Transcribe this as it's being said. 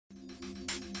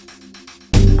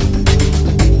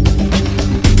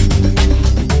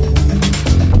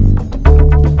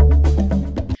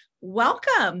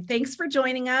Welcome. Thanks for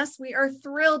joining us. We are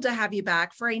thrilled to have you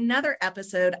back for another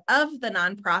episode of the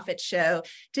Nonprofit Show.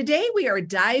 Today, we are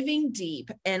diving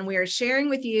deep and we are sharing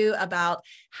with you about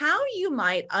how you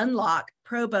might unlock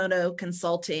pro bono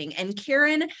consulting. And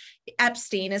Karen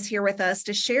Epstein is here with us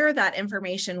to share that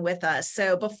information with us.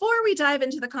 So before we dive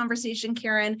into the conversation,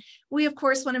 Karen, we of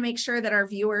course want to make sure that our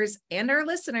viewers and our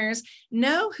listeners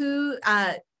know who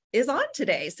is on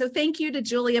today. So thank you to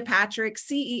Julia Patrick,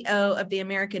 CEO of the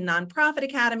American Nonprofit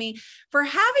Academy, for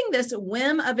having this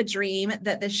whim of a dream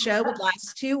that this show would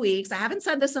last 2 weeks. I haven't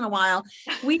said this in a while.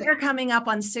 We are coming up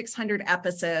on 600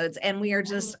 episodes, and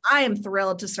I am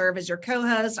thrilled to serve as your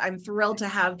co-host. I'm thrilled to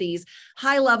have these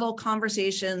high-level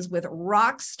conversations with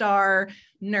rock star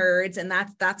nerds, and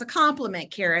that's a compliment,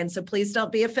 Karen, so please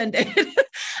don't be offended.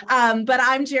 But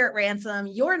I'm Jarrett Ransom,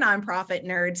 your nonprofit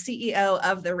nerd, CEO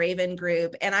of the Raven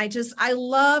Group, and I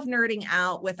love nerding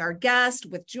out with our guest,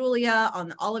 with Julia,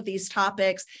 on all of these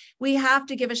topics. We have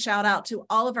to give a shout out to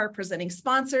all of our presenting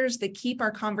sponsors that keep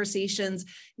our conversations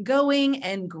going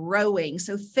and growing.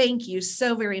 So thank you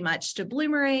so very much to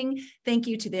Bloomerang. Thank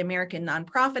you to the American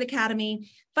Nonprofit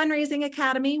Academy, Fundraising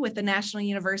Academy with the National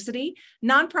University,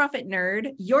 Nonprofit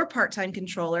Nerd, Your Part-Time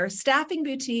Controller, Staffing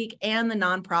Boutique, and the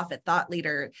Nonprofit Thought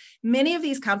Leader. Many of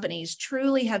these companies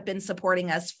truly have been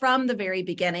supporting us from the very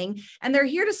beginning, and they're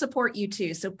here to support you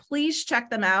too. So please check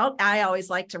them out. I always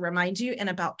like to remind you, in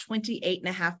about 28 and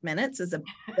a half minutes is the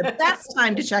best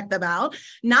time to check them out.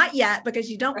 Not yet, because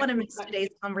you don't want to miss today's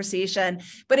conversation.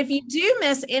 But if you do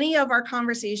miss any of our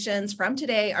conversations from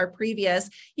today or previous,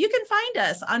 you can find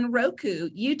us on Roku,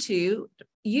 YouTube,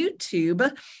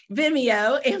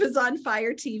 Vimeo, Amazon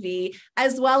Fire TV,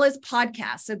 as well as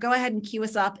podcasts. So go ahead and queue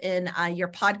us up in your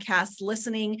podcast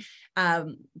listening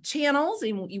channels,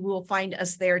 and you will find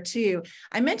us there too.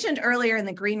 I mentioned earlier in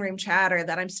the green room chatter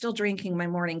that I'm still drinking my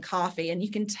morning coffee, and you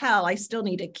can tell I still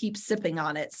need to keep sipping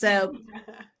on it. So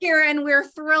Karen, we're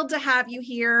thrilled to have you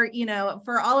here. You know,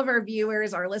 for all of our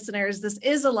viewers, our listeners, this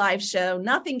is a live show.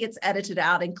 Nothing gets edited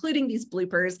out, including these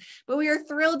bloopers, but we are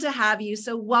thrilled to have you.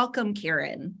 So welcome,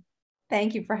 Karen.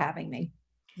 Thank you for having me.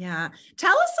 Yeah.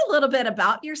 Tell us a little bit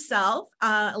about yourself,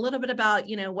 a little bit about,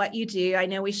 what you do. I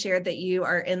know we shared that you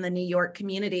are in the New York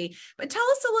community, but tell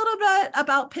us a little bit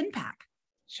about PennPAC.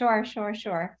 Sure.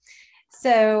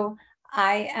 So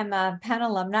I am a Penn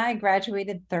alumni. I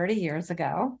graduated 30 years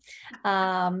ago.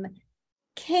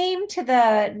 Came to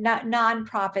the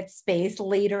nonprofit space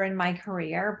later in my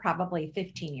career, probably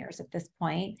 15 years at this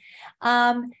point.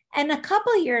 And a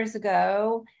couple of years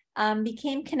ago,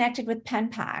 became connected with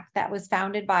PennPAC, that was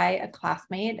founded by a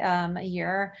classmate a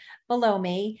year below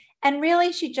me. And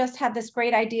really, she just had this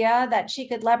great idea that she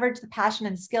could leverage the passion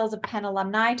and skills of Penn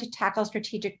alumni to tackle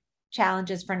strategic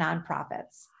challenges for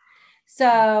nonprofits.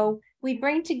 So we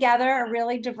bring together a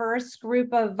really diverse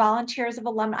group of volunteers of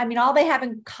alumni. I mean, all they have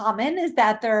in common is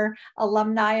that they're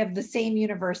alumni of the same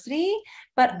university,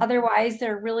 but otherwise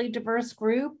they're a really diverse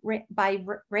group by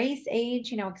race,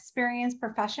 age, experience,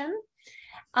 profession.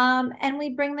 And we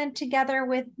bring them together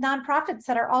with nonprofits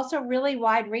that are also really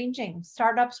wide-ranging.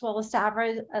 Startups well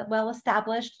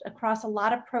established across a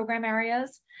lot of program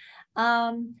areas.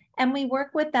 And we work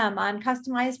with them on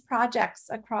customized projects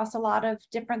across a lot of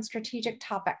different strategic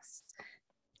topics.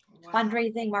 Wow.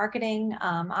 Fundraising, marketing,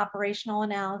 operational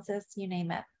analysis, you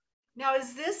name it. Now,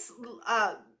 is this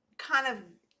kind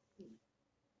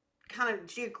of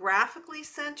geographically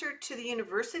centered to the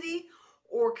university?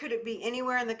 Or could it be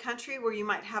anywhere in the country where you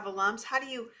might have alums? How do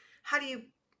you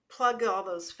plug all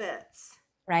those fits?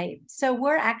 Right. So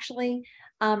we're actually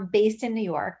based in New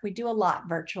York. We do a lot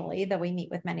virtually, though we meet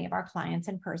with many of our clients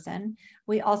in person.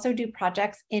 We also do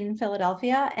projects in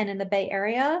Philadelphia and in the Bay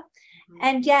Area. Mm-hmm.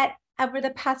 And yet, over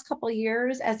the past couple of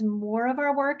years, as more of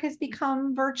our work has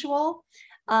become virtual,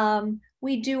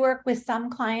 we do work with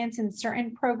some clients in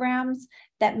certain programs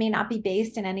that may not be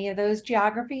based in any of those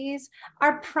geographies.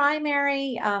 Our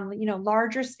primary,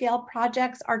 larger scale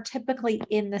projects are typically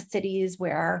in the cities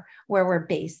where we're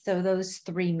based. So those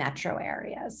 3 metro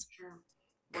areas.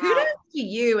 Kudos to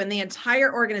you and the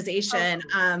entire organization.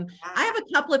 I have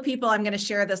a couple of people I'm going to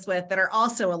share this with that are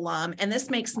also alum, and this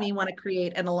makes me want to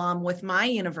create an alum with my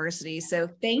university. So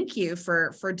thank you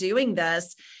for doing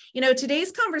this.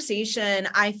 Today's conversation,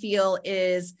 I feel,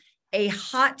 is a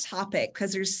hot topic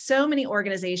because there's so many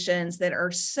organizations that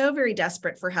are so very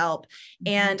desperate for help.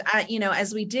 And,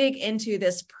 as we dig into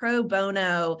this pro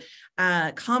bono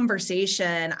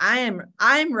conversation,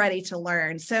 I'm ready to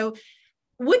learn. So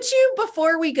would you,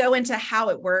 before we go into how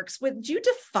it works, would you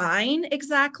define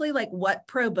exactly what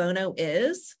pro bono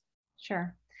is?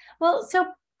 Sure. Well, so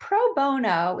pro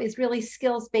bono is really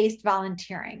skills-based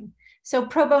volunteering. So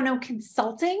pro bono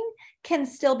consulting can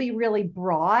still be really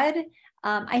broad.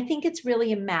 I think it's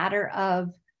really a matter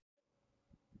of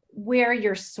where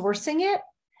you're sourcing it.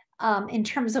 In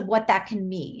terms of what that can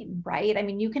mean, right? I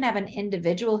mean, you can have an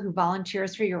individual who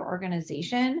volunteers for your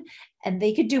organization and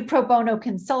they could do pro bono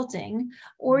consulting,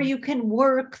 or you can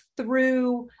work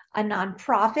through a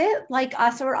nonprofit like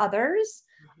us or others,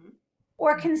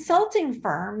 or consulting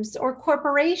firms or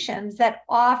corporations that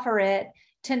offer it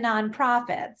to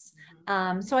nonprofits.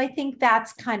 So I think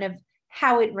that's kind of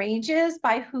how it ranges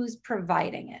by who's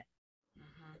providing it.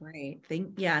 Great.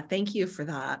 Thank you for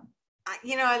that.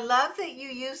 I love that you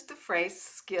used the phrase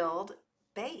skilled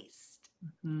based.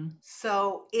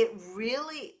 So it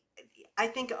really, I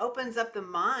think, opens up the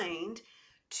mind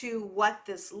to what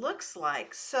this looks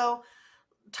like. So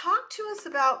talk to us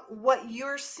about what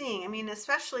you're seeing. I mean,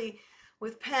 especially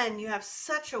with Penn, you have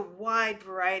such a wide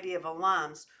variety of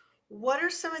alums. What are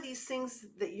some of these things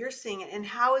that you're seeing and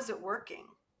how is it working?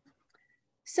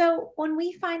 So when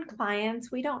we find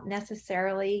clients, we don't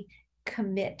necessarily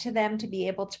commit to them to be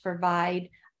able to provide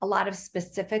a lot of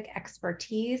specific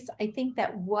expertise. I think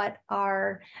that what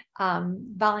our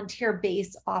volunteer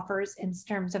base offers in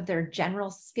terms of their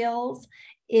general skills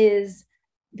is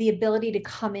the ability to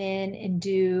come in and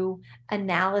do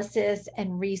analysis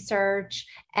and research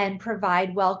and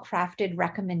provide well-crafted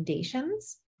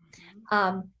recommendations.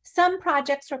 Some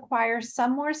projects require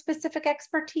some more specific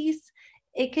expertise.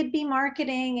 It could be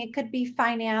marketing, it could be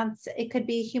finance, it could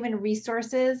be human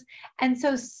resources. And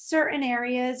so certain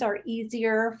areas are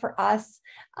easier for us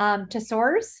to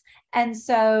source. And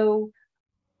so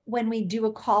when we do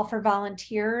a call for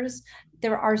volunteers,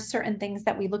 there are certain things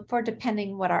that we look for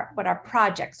depending what our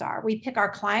projects are. We pick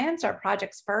our clients, our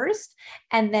projects first,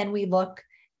 and then we look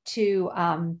to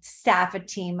staff a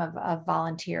team of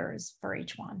volunteers for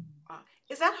each one.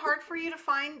 Is that hard for you to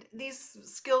find these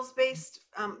skills-based?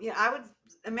 I would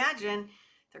imagine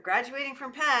they're graduating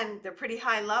from Penn, they're pretty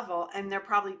high level, and they're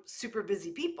probably super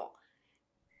busy people.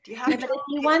 Do you have? But if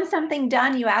you want something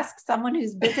done, you ask someone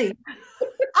who's busy.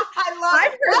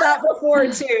 I've heard that before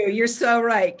too. You're so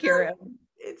right, Karen.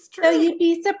 It's true. So you'd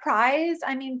be surprised.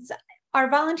 I mean, our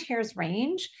volunteers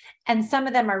range, and some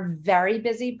of them are very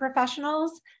busy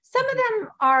professionals. Some of them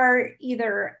are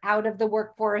either out of the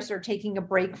workforce or taking a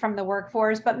break from the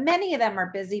workforce, but many of them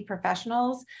are busy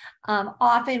professionals,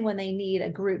 often when they need a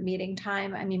group meeting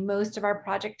time. I mean, most of our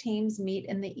project teams meet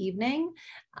in the evening,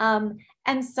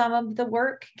 and some of the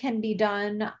work can be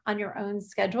done on your own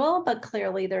schedule, but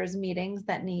clearly there's meetings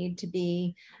that need to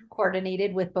be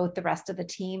coordinated with both the rest of the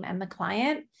team and the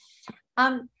client.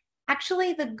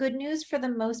 Actually, the good news for the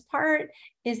most part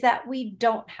is that we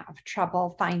don't have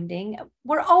trouble finding.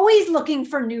 We're always looking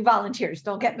for new volunteers.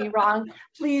 Don't get me wrong.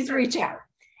 Please reach out.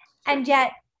 And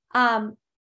yet,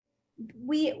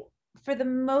 we, for the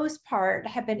most part,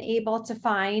 have been able to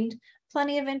find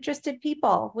plenty of interested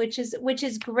people, which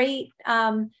is great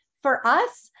for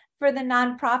us, for the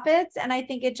nonprofits. And I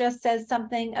think it just says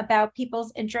something about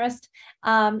people's interest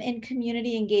in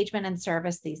community engagement and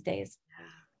service these days.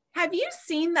 Have you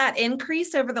seen that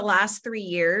increase over the last 3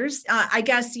 years? I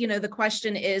guess, the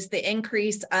question is the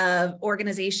increase of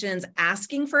organizations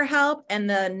asking for help and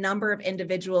the number of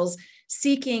individuals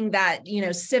seeking that,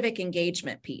 civic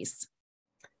engagement piece.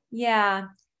 Yeah.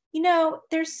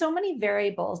 There's so many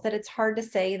variables that it's hard to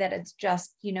say that it's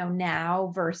just,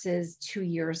 now versus 2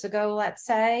 years ago, let's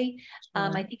say.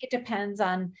 I think it depends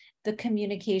on the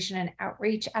communication and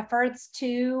outreach efforts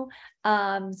too.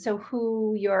 So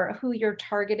who you're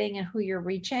targeting and who you're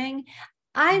reaching.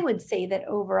 I would say that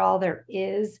overall there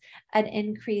is an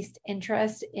increased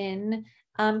interest in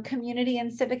community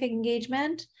and civic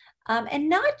engagement. And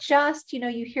not just,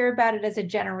 you hear about it as a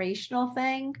generational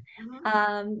thing.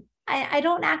 I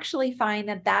don't actually find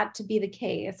that to be the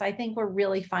case. I think we're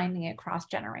really finding it cross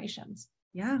generations.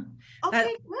 Yeah.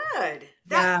 Okay, good.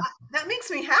 That makes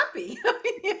me happy.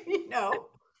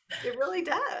 It really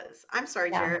does. I'm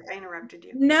sorry, Jared, I interrupted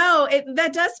you. No,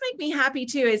 that does make me happy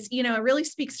too. It really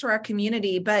speaks to our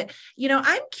community. But,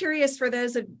 I'm curious for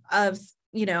those of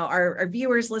our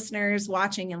viewers, listeners,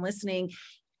 watching and listening.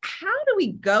 How do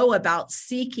we go about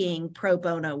seeking pro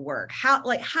bono work?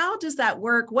 How does that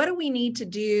work? What do we need to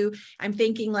do? I'm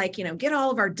thinking get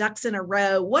all of our ducks in a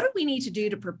row. What do we need to do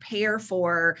to prepare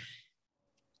for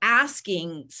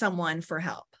asking someone for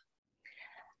help?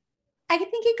 I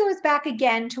think it goes back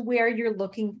again to where you're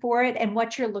looking for it and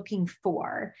what you're looking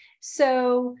for.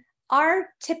 So our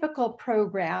typical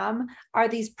program are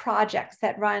these projects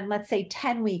that run, let's say,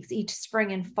 10 weeks each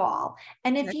spring and fall.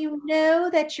 And if you know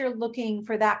that you're looking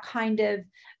for that kind of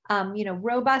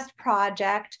robust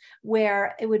project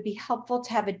where it would be helpful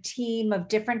to have a team of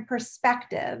different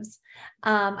perspectives.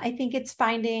 I think it's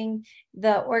finding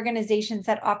the organizations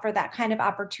that offer that kind of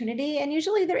opportunity. And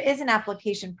usually there is an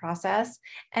application process,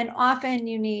 and often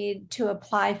you need to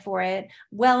apply for it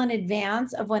well in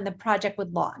advance of when the project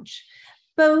would launch,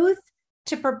 both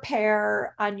to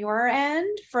prepare on your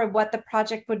end for what the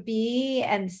project would be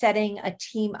and setting a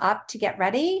team up to get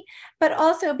ready, but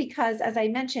also because, as I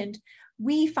mentioned,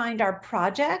 we find our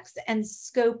projects and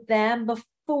scope them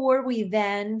before we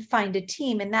then find a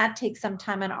team. And that takes some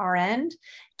time on our end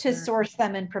to source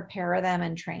them and prepare them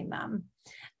and train them.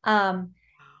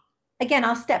 Again,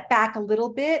 I'll step back a little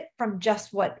bit from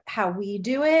just how we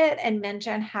do it and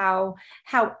mention how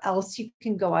else you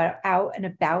can go out and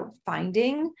about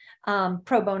finding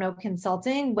pro bono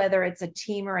consulting, whether it's a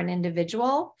team or an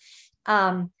individual.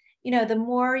 The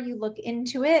more you look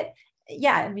into it,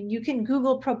 you can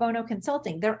Google pro bono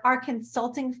consulting. There are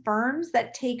consulting firms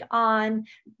that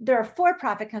there are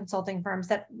for-profit consulting firms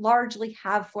that largely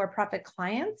have for-profit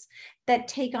clients that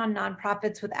take on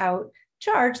nonprofits without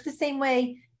charge, the same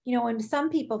way, when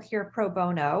some people hear pro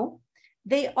bono,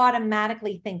 they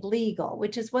automatically think legal,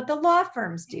 which is what the law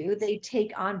firms do. They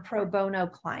take on pro bono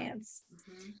clients.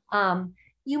 Mm-hmm.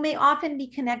 You may often be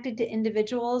connected to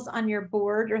individuals on your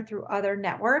board or through other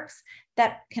networks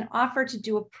that can offer to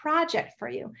do a project for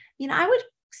you. I would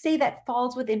say that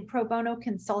falls within pro bono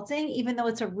consulting, even though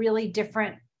it's a really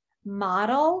different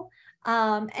model.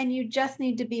 And you just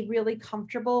need to be really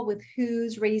comfortable with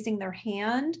who's raising their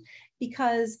hand,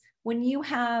 because when you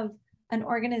have an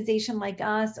organization like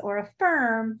us or a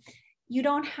firm, you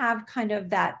don't have kind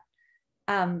of that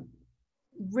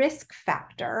risk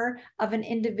factor of an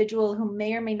individual who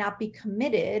may or may not be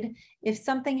committed. If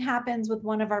something happens with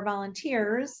one of our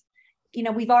volunteers,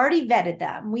 we've already vetted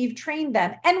them, we've trained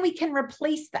them, and we can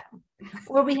replace them.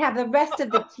 Or we have the rest of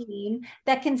the team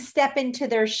that can step into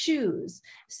their shoes.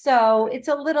 So it's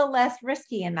a little less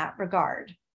risky in that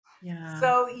regard. Yeah.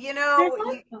 So,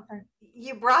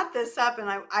 you brought this up, and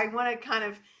I want to kind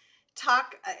of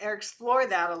talk or explore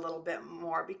that a little bit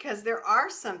more, because there are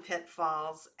some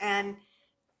pitfalls, and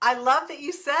I love that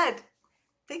you said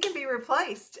they can be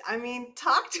replaced.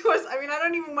 Talk to us. I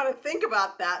don't even want to think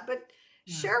about that, but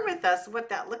share with us what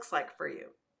that looks like for you.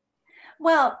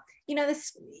 Well,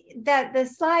 the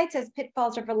slide says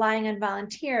pitfalls of relying on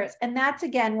volunteers. And that's,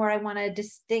 again, where I want to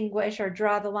distinguish or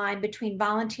draw the line between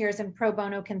volunteers and pro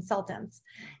bono consultants.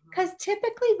 Because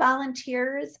typically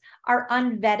volunteers are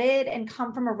unvetted and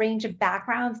come from a range of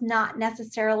backgrounds, not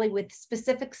necessarily with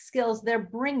specific skills they're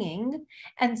bringing.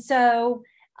 And so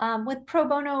with pro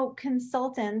bono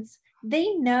consultants,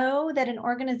 they know that an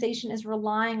organization is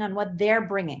relying on what they're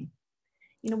bringing.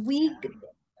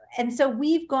 And so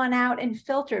we've gone out and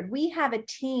filtered. We have a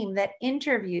team that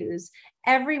interviews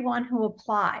everyone who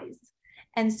applies.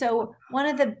 And so one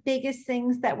of the biggest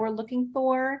things that we're looking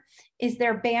for is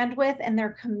their bandwidth and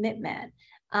their commitment.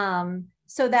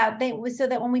 So that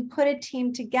when we put a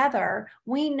team together,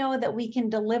 we know that we can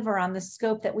deliver on the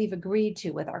scope that we've agreed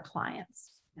to with our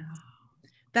clients.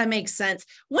 That makes sense.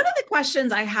 One of the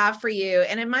questions I have for you,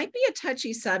 and it might be a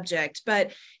touchy subject,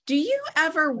 but do you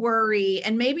ever worry,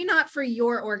 and maybe not for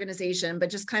your organization, but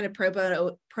just kind of pro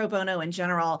bono in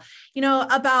general,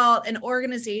 about an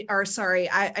organization, or sorry,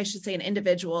 I should say an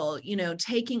individual,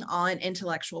 taking on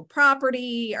intellectual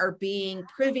property or being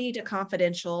privy to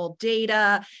confidential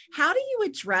data? How do you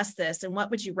address this, and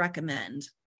what would you recommend?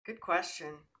 Good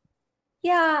question.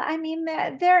 Yeah,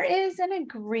 there is an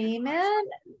agreement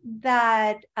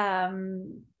that,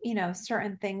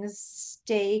 certain things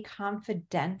stay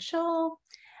confidential.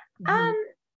 Mm-hmm.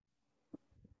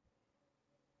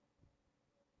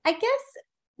 I guess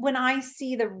when I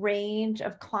see the range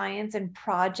of clients and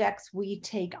projects we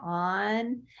take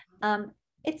on,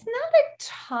 it's not a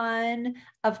ton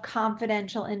of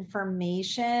confidential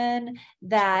information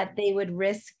that they would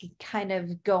risk kind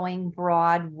of going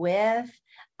broad with.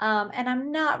 And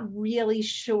I'm not really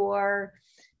sure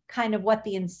kind of what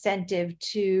the incentive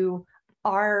to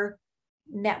our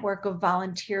network of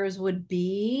volunteers would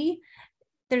be.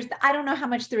 I don't know how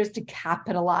much there is to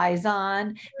capitalize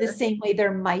on, the same way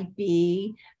there might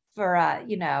be for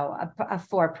a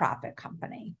for-profit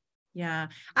company. Yeah,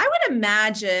 I would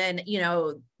imagine,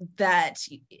 that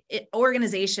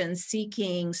organizations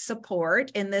seeking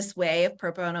support in this way of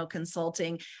pro bono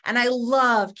consulting. And I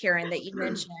love, Karen, that you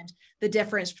mentioned the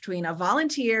difference between a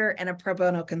volunteer and a pro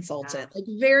bono consultant, like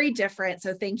very different.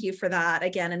 So thank you for that.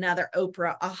 Again, another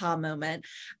Oprah aha moment.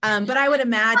 But I would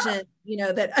imagine,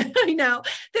 that I know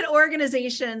that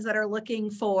organizations that are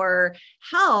looking for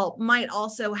help might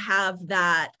also have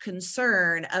that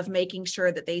concern of making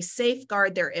sure that they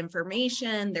safeguard their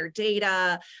information, their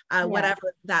data,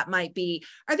 whatever that might be.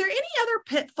 Are there any other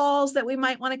pitfalls that we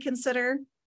might want to consider?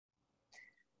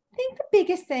 I think the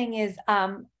biggest thing is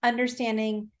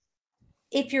understanding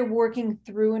if you're working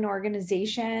through an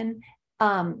organization,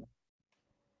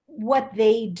 what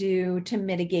they do to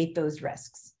mitigate those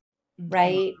risks,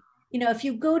 right? If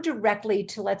you go directly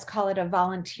to, let's call it a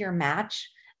volunteer match,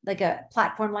 like a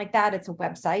platform like that, it's a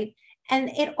website, and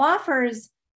it offers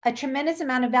a tremendous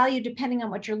amount of value depending on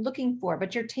what you're looking for,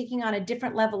 but you're taking on a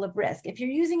different level of risk. If you're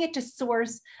using it to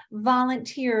source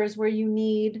volunteers where you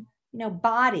need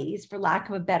bodies, for lack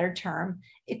of a better term,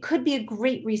 it could be a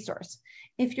great resource.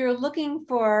 If you're looking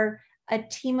for a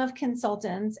team of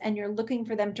consultants and you're looking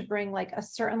for them to bring like a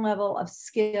certain level of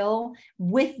skill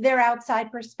with their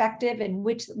outside perspective and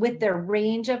with their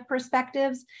range of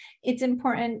perspectives, it's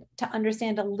important to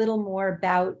understand a little more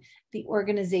about the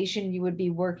organization you would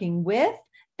be working with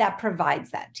that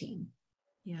provides that team.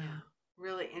 Yeah,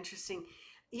 really interesting.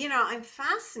 I'm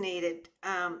fascinated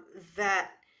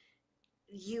that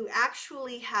you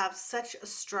actually have such a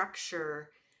structure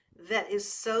that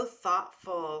is so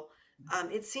thoughtful.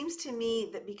 It seems to me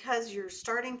that because you're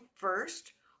starting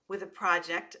first with a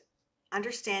project,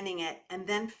 understanding it, and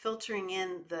then filtering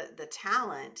in the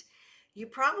talent, you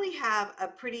probably have a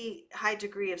pretty high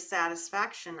degree of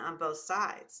satisfaction on both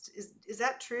sides. Is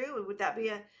that true? Would that be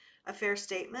a fair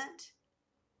statement?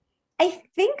 I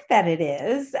think that it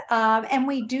is. And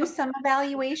we do some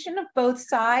evaluation of both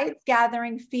sides,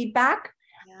 gathering feedback.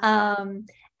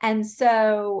 And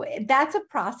so that's a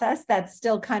process that's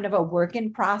still kind of a work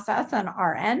in process on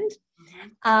our end.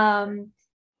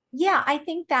 I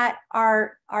think that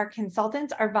our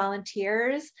consultants, our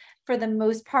volunteers, for the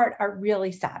most part, are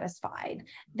really satisfied.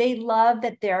 They love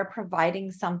that they're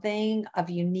providing something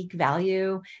of unique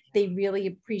value. They really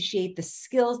appreciate the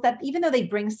skills that, even though they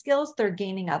bring skills, they're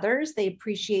gaining others. They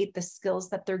appreciate the skills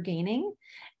that they're gaining.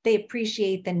 They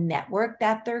appreciate the network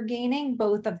that they're gaining,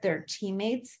 both of their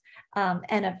teammates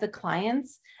and of the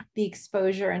clients, the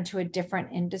exposure into a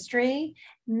different industry.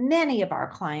 Many of our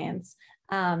clients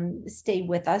stay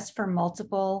with us for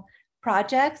multiple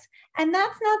projects. And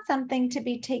that's not something to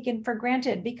be taken for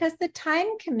granted because the time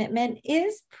commitment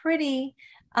is pretty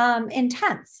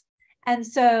intense. And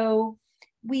so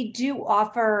we do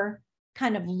offer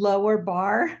kind of lower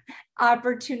bar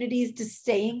opportunities to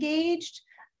stay engaged,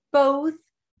 both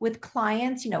with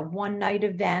clients, one night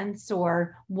events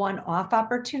or one-off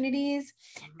opportunities,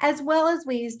 as well as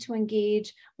ways to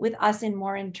engage with us in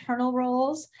more internal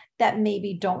roles that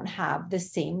maybe don't have the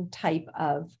same type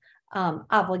of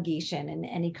obligation in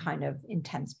any kind of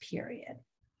intense period.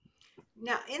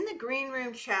 Now, in the green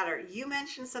room chatter, you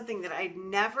mentioned something that I'd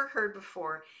never heard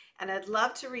before, and I'd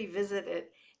love to revisit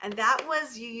it. And that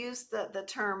was, you used the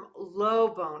term low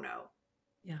bono.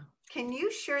 Yeah. Can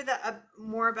you share that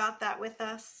more about that with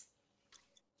us?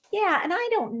 Yeah, and I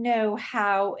don't know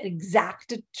how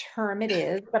exact a term it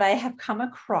is, but I have come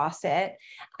across it.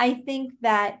 I think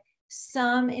that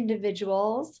some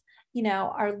individuals,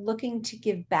 are looking to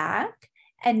give back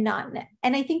and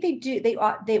I think they do,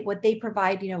 what they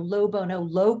provide, low bono,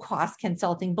 low cost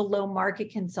consulting, below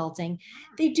market consulting.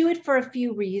 They do it for a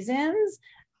few reasons,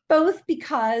 both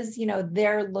because,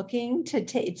 they're looking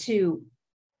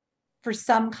for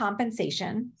some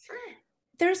compensation. Sure.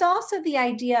 There's also the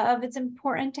idea of it's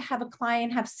important to have a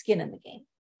client have skin in the game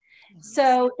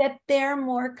so that they're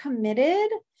more committed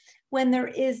when there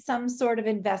is some sort of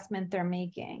investment they're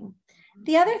making.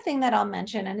 The other thing that I'll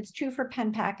mention, and it's true for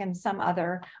PenPAC and some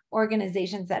other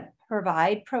organizations that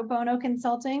provide pro bono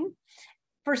consulting,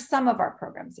 for some of our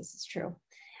programs, this is true.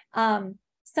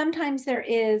 Sometimes there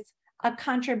is a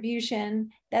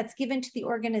contribution that's given to the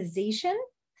organization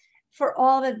for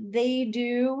all that they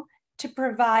do to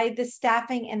provide the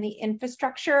staffing and the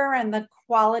infrastructure and the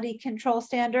quality control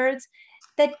standards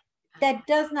that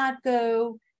does not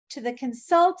go to the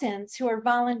consultants who are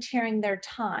volunteering their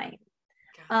time.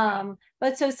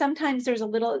 But so sometimes there's a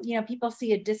little, people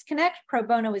see a disconnect. Pro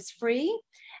bono is free.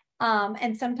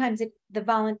 And sometimes the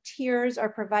volunteers are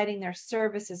providing their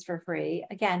services for free.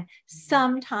 Again,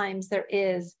 sometimes there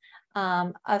is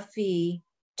a fee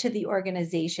to the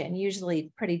organization,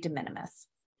 usually pretty de minimis.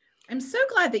 I'm so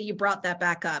glad that you brought that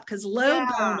back up, because low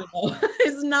Yeah. bono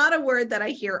is not a word that I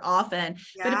hear often,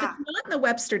 but if Yeah. it's not in the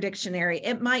Webster dictionary,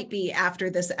 it might be after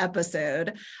this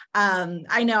episode.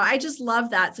 I know, I just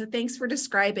love that. So thanks for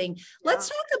describing. Let's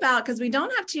Yeah. talk about, because we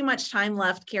don't have too much time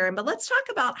left, Karen, but let's talk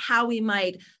about how we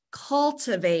might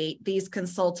cultivate these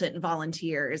consultant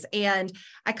volunteers. And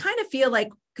I kind of feel like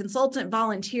consultant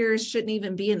volunteers shouldn't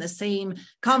even be in the same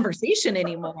conversation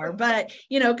anymore, but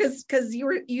because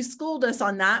you schooled us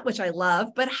on that, which I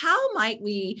love. But how might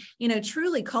we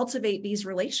truly cultivate these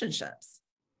relationships?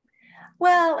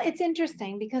 Well, it's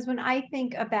interesting because when I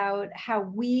think about how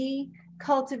we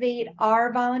cultivate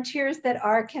our volunteers that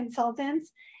are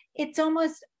consultants, it's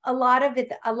almost a lot of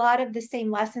the same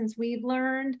lessons we've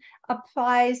learned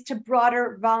applies to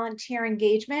broader volunteer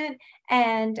engagement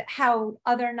and how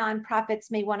other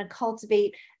nonprofits may want to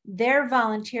cultivate their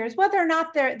volunteers, whether or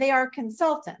not they are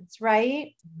consultants,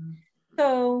 right? Mm-hmm.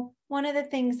 So one of the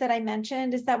things that I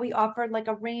mentioned is that we offered like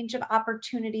a range of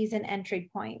opportunities and entry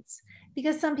points,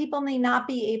 because some people may not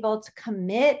be able to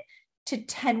commit to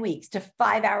 10 weeks, to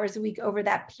 5 hours a week over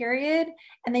that period.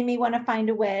 And they may want to find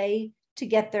a way to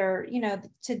get their,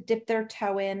 to dip their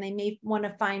toe in. They may want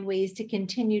to find ways to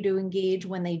continue to engage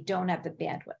when they don't have the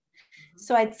bandwidth. Mm-hmm.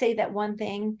 So I'd say that one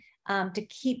thing to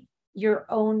keep your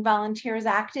own volunteers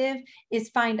active is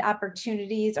find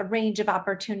opportunities, a range of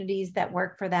opportunities that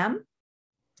work for them.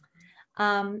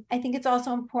 I think it's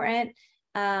also important,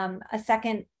 a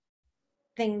second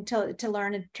thing to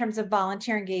learn in terms of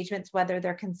volunteer engagements, whether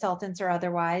they're consultants or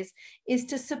otherwise, is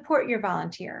to support your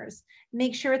volunteers.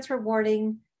 Make sure it's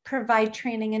rewarding, provide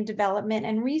training and development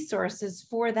and resources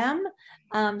for them,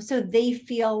 so they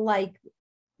feel like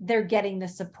they're getting the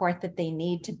support that they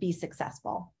need to be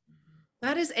successful.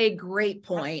 That is a great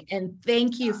point, and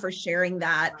thank you for sharing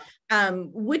that.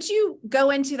 Would you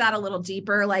go into that a little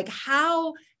deeper? Like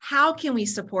how can we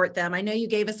support them? I know you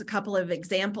gave us a couple of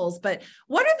examples, but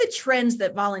what are the trends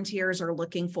that volunteers are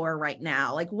looking for right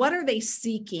now? Like what are they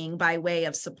seeking by way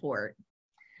of support?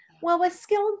 Well, with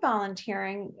skilled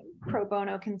volunteering, pro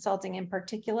bono consulting in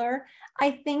particular, I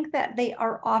think that they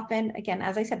are often, again,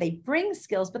 as I said, they bring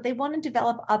skills, but they want to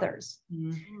develop others.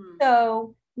 Mm-hmm.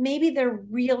 So maybe they're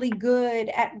really good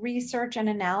at research and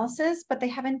analysis, but they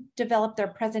haven't developed their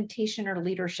presentation or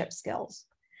leadership skills.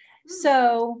 Mm-hmm.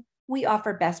 So we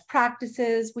offer best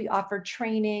practices, we offer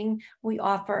training, we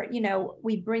offer,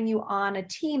 we bring you on a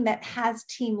team that has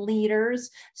team leaders.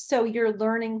 So you're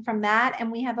learning from that. And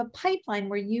we have a pipeline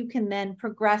where you can then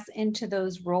progress into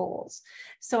those roles.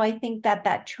 So I think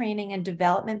that training and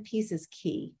development piece is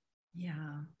key.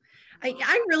 Yeah.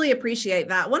 I really appreciate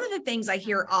that. One of the things I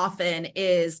hear often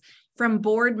is from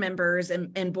board members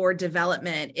and board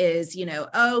development is,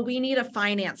 oh, we need a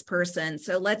finance person,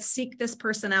 so let's seek this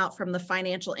person out from the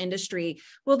financial industry.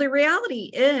 Well, the reality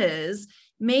is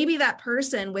maybe that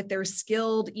person with their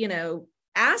skilled,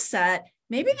 asset,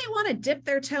 maybe they want to dip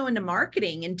their toe into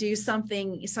marketing and do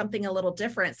something a little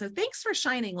different. So thanks for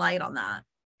shining light on that.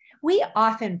 We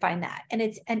often find that, and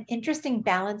it's an interesting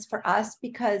balance for us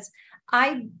because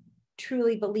I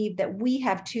truly believe that we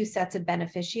have two sets of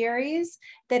beneficiaries,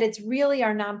 that it's really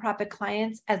our nonprofit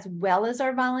clients as well as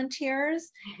our volunteers.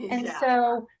 And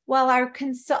so while our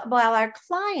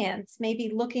clients may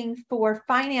be looking for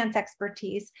finance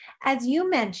expertise, as you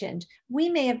mentioned, we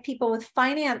may have people with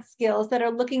finance skills that are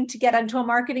looking to get onto a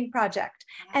marketing project.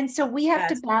 And so we have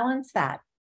to balance that.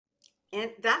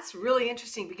 And that's really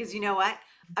interesting because you know what?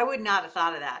 I would not have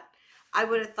thought of that. I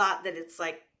would have thought that it's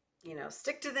like,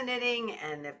 stick to the knitting.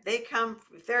 And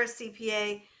if they're a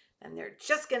CPA, then they're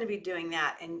just going to be doing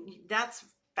that. And that's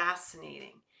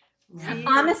fascinating. Really?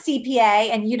 I'm a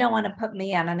CPA and you don't want to put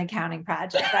me on an accounting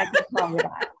project. I can tell you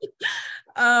that.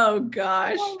 Oh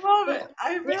gosh. I love it.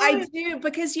 I do,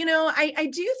 because, I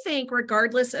do think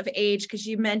regardless of age, because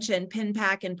you mentioned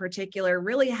PinPac in particular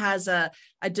really has a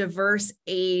diverse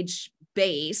age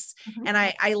base. Mm-hmm. And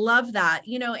I love that,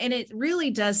 and it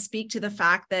really does speak to the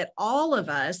fact that all of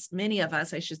us, many of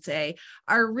us, I should say,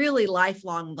 are really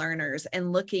lifelong learners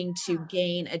and looking to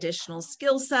gain additional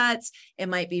skill sets. It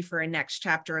might be for a next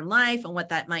chapter in life and what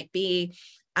that might be.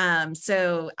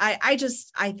 So I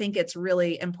think it's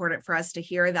really important for us to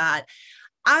hear that.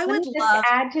 I would love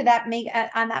to add to that,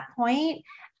 on that point.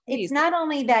 Please. It's not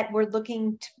only that we're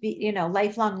looking to be,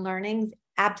 lifelong learnings,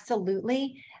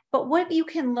 absolutely, but what you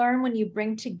can learn when you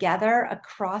bring together a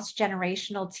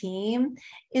cross-generational team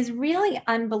is really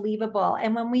unbelievable.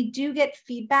 And when we do get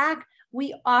feedback,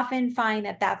 we often find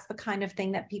that that's the kind of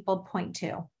thing that people point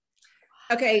to.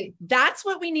 Okay, that's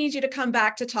what we need you to come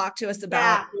back to talk to us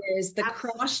about, is the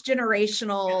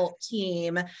cross-generational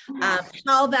team,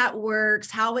 how that works,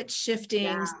 how it's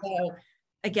shifting. So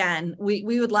again, we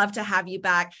would love to have you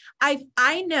back.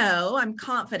 I know, I'm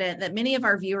confident that many of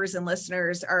our viewers and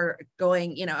listeners are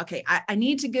going, okay, I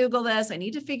need to Google this. I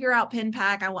need to figure out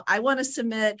PinPack. I want to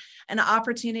submit an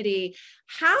opportunity.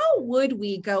 How would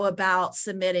we go about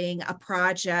submitting a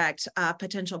project, a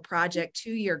potential project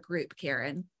to your group,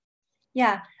 Karen?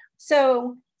 Yeah.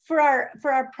 So for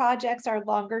our projects, our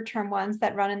longer term ones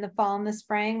that run in the fall and the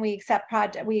spring, we accept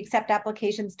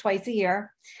applications twice a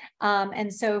year.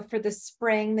 And so for the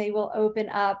spring, they will open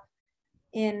up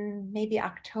in maybe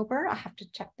October. I'll have to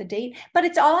check the date, but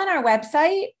it's all on our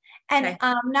website. And Okay.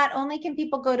 Not only can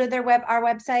people go to our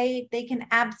website, they can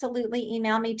absolutely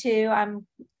email me too. I'm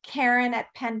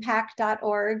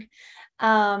Karen@penpack.org.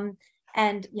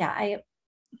 And yeah,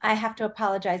 I have to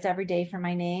apologize every day for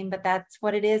my name, but that's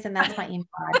what it is, and that's my email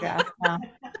address. So.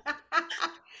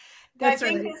 That's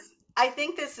right. I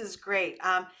think this is great.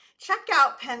 Check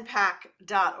out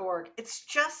penpack.org. It's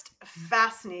just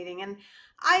fascinating. And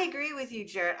I agree with you,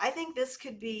 Jarrett. I think this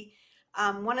could be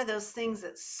one of those things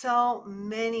that so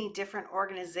many different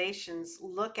organizations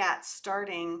look at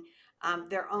starting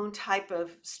their own type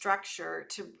of structure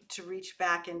to reach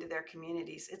back into their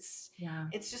communities. It's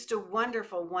just a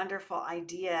wonderful, wonderful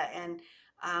idea, and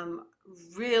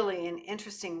really an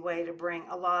interesting way to bring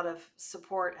a lot of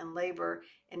support and labor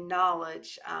and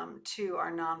knowledge to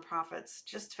our nonprofits.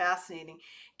 Just fascinating.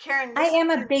 Karen, I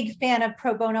am a big fan of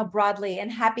pro bono broadly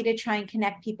and happy to try and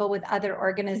connect people with other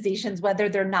organizations, whether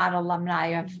they're not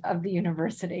alumni of the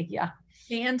university. Yeah.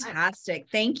 Fantastic.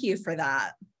 Thank you for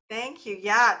that. Thank you.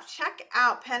 Yeah, check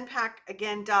out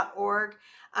penpackagain.org.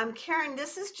 Karen,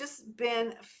 this has just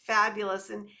been fabulous,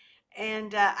 and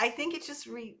I think it just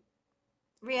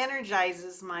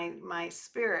re-energizes my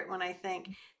spirit when I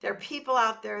think there are people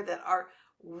out there that are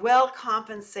well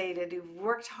compensated, who've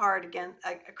worked hard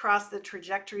across the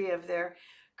trajectory of their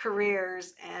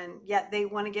careers, and yet they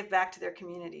want to give back to their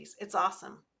communities. It's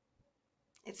awesome.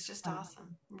 It's just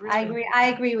awesome. Really. I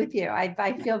agree with you. I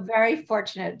feel very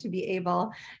fortunate to be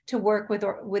able to work with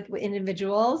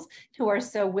individuals who are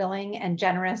so willing and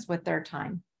generous with their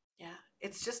time. Yeah,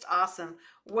 it's just awesome.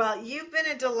 Well, you've been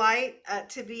a delight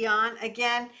to be on.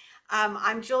 Again,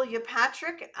 I'm Julia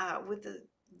Patrick with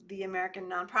the American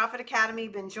Nonprofit Academy.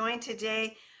 Been joined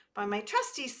today by my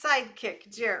trusty sidekick,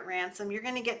 Jarrett Ransom. You're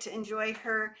going to get to enjoy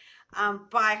her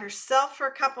by herself for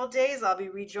a couple of days. I'll be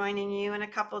rejoining you in a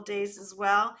couple of days as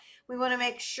well. We want to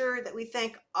make sure that we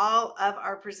thank all of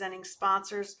our presenting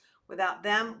sponsors. Without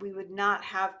them, we would not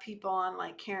have people on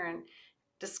like Karen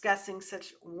discussing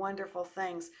such wonderful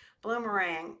things.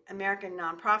 Bloomerang, American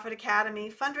Nonprofit Academy,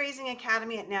 Fundraising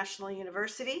Academy at National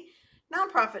University,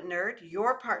 Nonprofit Nerd,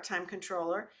 your part-time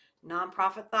controller,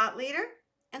 Nonprofit Thought Leader,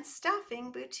 and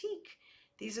Staffing Boutique.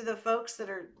 These are the folks that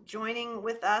are joining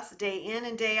with us day in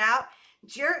and day out.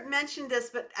 Jarrett mentioned this,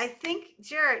 but I think,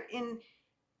 Jarrett,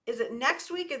 is it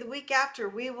next week or the week after,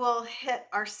 we will hit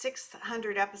our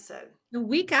 600 episode? The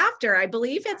week after, I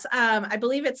believe it's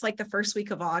like the first week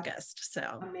of August.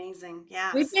 So amazing.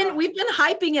 Yeah. We've been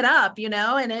hyping it up, and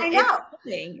I know.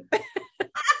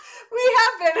 We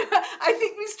have been. I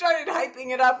think we started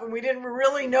hyping it up and we didn't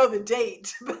really know the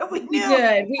date, but we knew.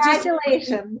 Did.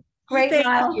 Congratulations. Great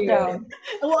milestone.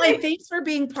 Well, and thanks for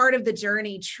being part of the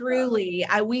journey. Truly,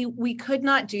 we could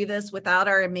not do this without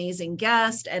our amazing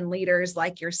guests and leaders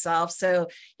like yourself. So,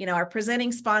 our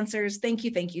presenting sponsors, thank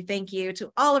you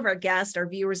to all of our guests, our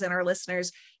viewers, and our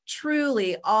listeners.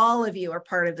 Truly, all of you are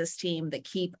part of this team that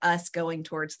keep us going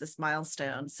towards this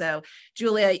milestone. So,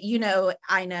 Julia,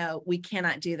 I know we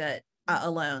cannot do that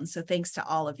alone. So, thanks to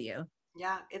all of you.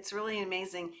 Yeah, it's really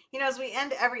amazing. As we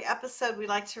end every episode, we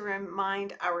like to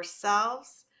remind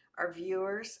ourselves, our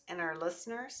viewers, and our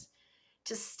listeners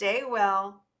to stay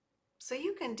well so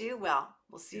you can do well.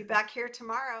 We'll see you back here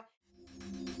tomorrow.